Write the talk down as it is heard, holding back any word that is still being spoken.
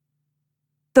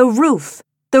The roof!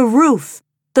 The roof!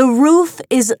 The roof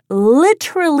is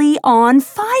literally on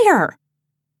fire!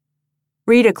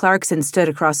 Rita Clarkson stood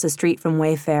across the street from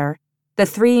Wayfair, the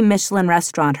 3 Michelin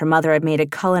restaurant her mother had made a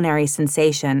culinary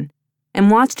sensation, and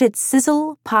watched it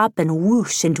sizzle, pop, and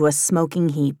whoosh into a smoking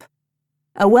heap.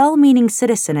 A well-meaning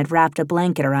citizen had wrapped a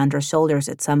blanket around her shoulders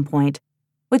at some point,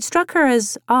 which struck her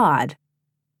as odd.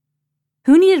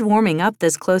 Who needed warming up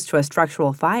this close to a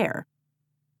structural fire?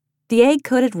 The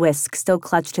egg-coated whisk still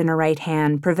clutched in her right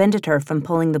hand prevented her from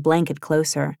pulling the blanket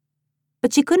closer,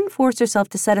 but she couldn't force herself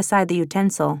to set aside the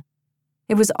utensil.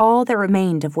 It was all that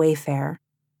remained of Wayfair.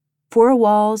 4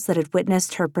 walls that had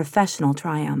witnessed her professional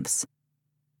triumphs.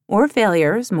 Or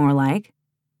failures, more like.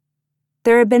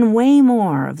 There had been way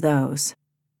more of those.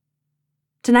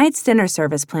 Tonight's dinner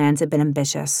service plans had been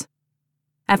ambitious.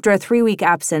 After a 3-week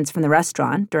absence from the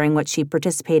restaurant, during which she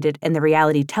participated in the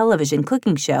reality television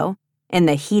cooking show, In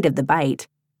the Heat of the Bite,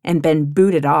 and been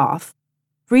booted off,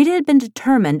 Rita had been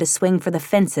determined to swing for the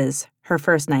fences her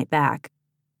first night back.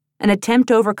 An attempt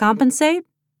to overcompensate?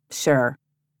 Sure.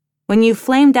 When you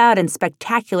flamed out in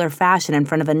spectacular fashion in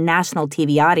front of a national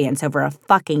TV audience over a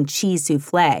fucking cheese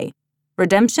soufflé,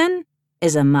 redemption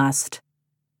is a must.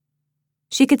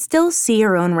 She could still see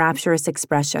her own rapturous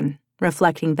expression,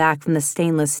 reflecting back from the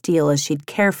stainless steel as she'd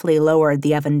carefully lowered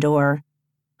the oven door.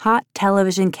 Hot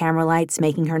television camera lights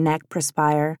making her neck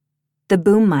perspire, the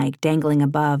boom mic dangling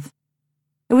above.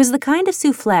 It was the kind of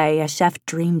soufflé a chef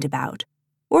dreamed about,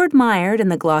 or admired in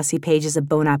the glossy pages of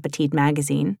Bon Appetit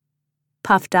magazine.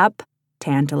 Puffed up,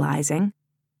 tantalizing.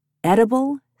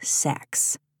 Edible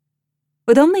sex.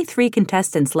 With only 3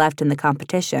 contestants left in the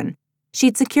competition,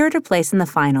 she'd secured her place in the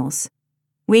finals.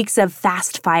 Weeks of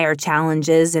fast-fire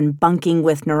challenges and bunking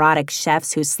with neurotic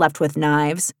chefs who slept with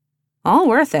knives. All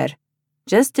worth it,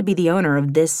 just to be the owner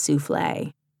of this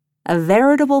soufflé. A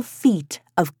veritable feat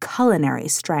of culinary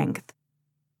strength.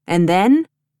 And then,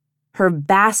 her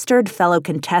bastard fellow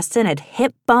contestant had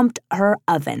hip-bumped her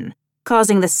oven,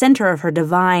 causing the center of her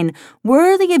divine,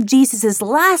 worthy of Jesus'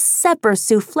 Last Supper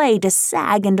soufflé to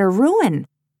sag into ruin.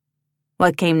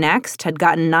 What came next had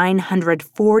gotten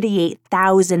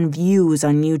 948,000 views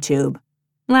on YouTube.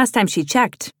 Last time she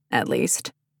checked, at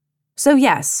least. So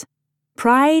yes,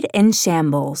 pride in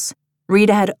shambles.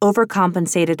 Rita had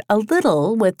overcompensated a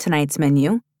little with tonight's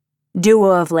menu.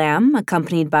 Duo of lamb,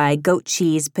 accompanied by goat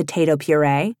cheese potato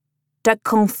puree, duck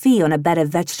confit on a bed of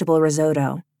vegetable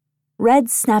risotto, red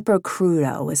snapper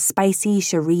crudo with spicy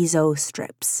chorizo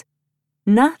strips.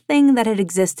 Nothing that had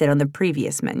existed on the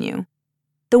previous menu.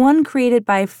 The one created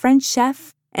by French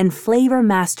chef and flavor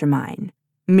mastermind,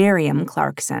 Rita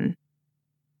Clarkson.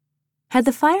 Had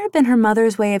the fire been her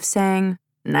mother's way of saying,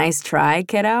 "Nice try,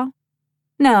 kiddo"?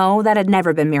 No, that had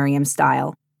never been Miriam's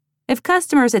style. If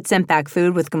customers had sent back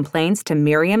food with complaints to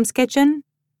Miriam's kitchen,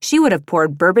 she would have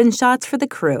poured bourbon shots for the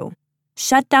crew,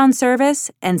 shut down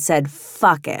service, and said,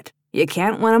 "Fuck it, you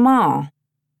can't win 'em all."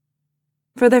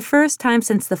 For the first time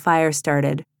since the fire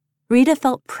started, Rita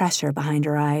felt pressure behind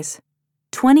her eyes.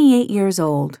 28 years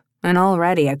old, and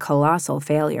already a colossal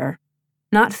failure.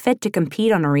 Not fit to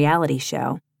compete on a reality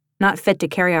show. Not fit to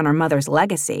carry on her mother's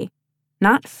legacy.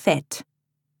 Not fit.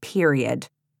 Period.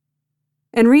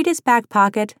 In Rita's back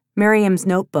pocket, Miriam's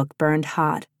notebook burned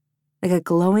hot, like a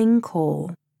glowing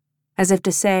coal, as if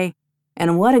to say,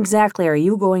 "And what exactly are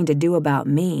you going to do about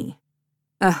me?"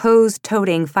 A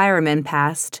hose-toting fireman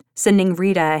passed, sending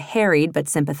Rita a harried but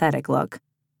sympathetic look.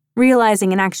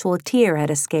 Realizing an actual tear had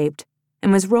escaped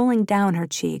and was rolling down her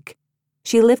cheek,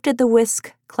 she lifted the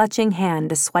whisk-clutching hand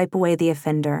to swipe away the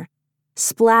offender,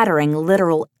 splattering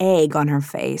literal egg on her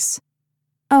face.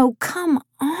 Oh, come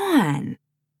on!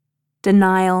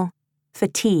 Denial,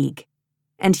 fatigue,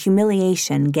 and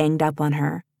humiliation ganged up on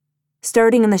her,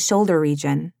 starting in the shoulder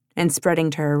region and spreading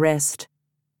to her wrist.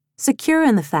 Secure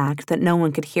in the fact that no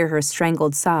one could hear her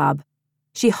strangled sob,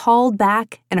 she hauled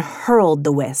back and hurled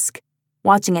the whisk,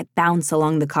 watching it bounce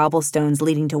along the cobblestones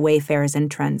leading to Wayfair's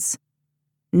entrance.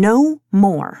 No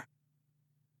more.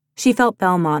 She felt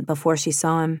Belmont before she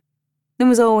saw him. It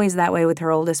was always that way with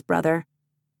her oldest brother.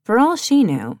 For all she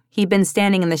knew, he'd been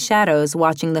standing in the shadows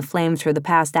watching the flames for the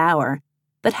past hour,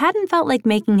 but hadn't felt like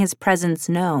making his presence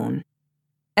known.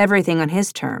 Everything on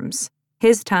his terms,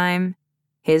 his time,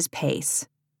 his pace.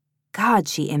 God,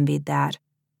 she envied that.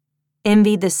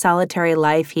 Envied the solitary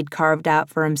life he'd carved out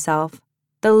for himself,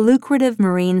 the lucrative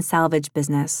marine salvage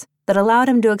business that allowed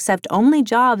him to accept only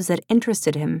jobs that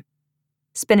interested him,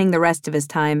 spending the rest of his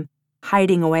time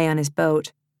hiding away on his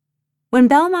boat. When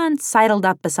Belmont sidled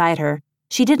up beside her,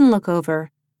 she didn't look over.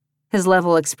 His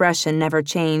level expression never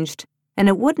changed, and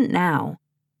it wouldn't now.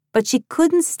 but she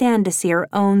couldn't stand to see her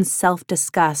own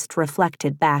self-disgust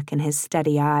reflected back in his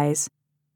steady eyes.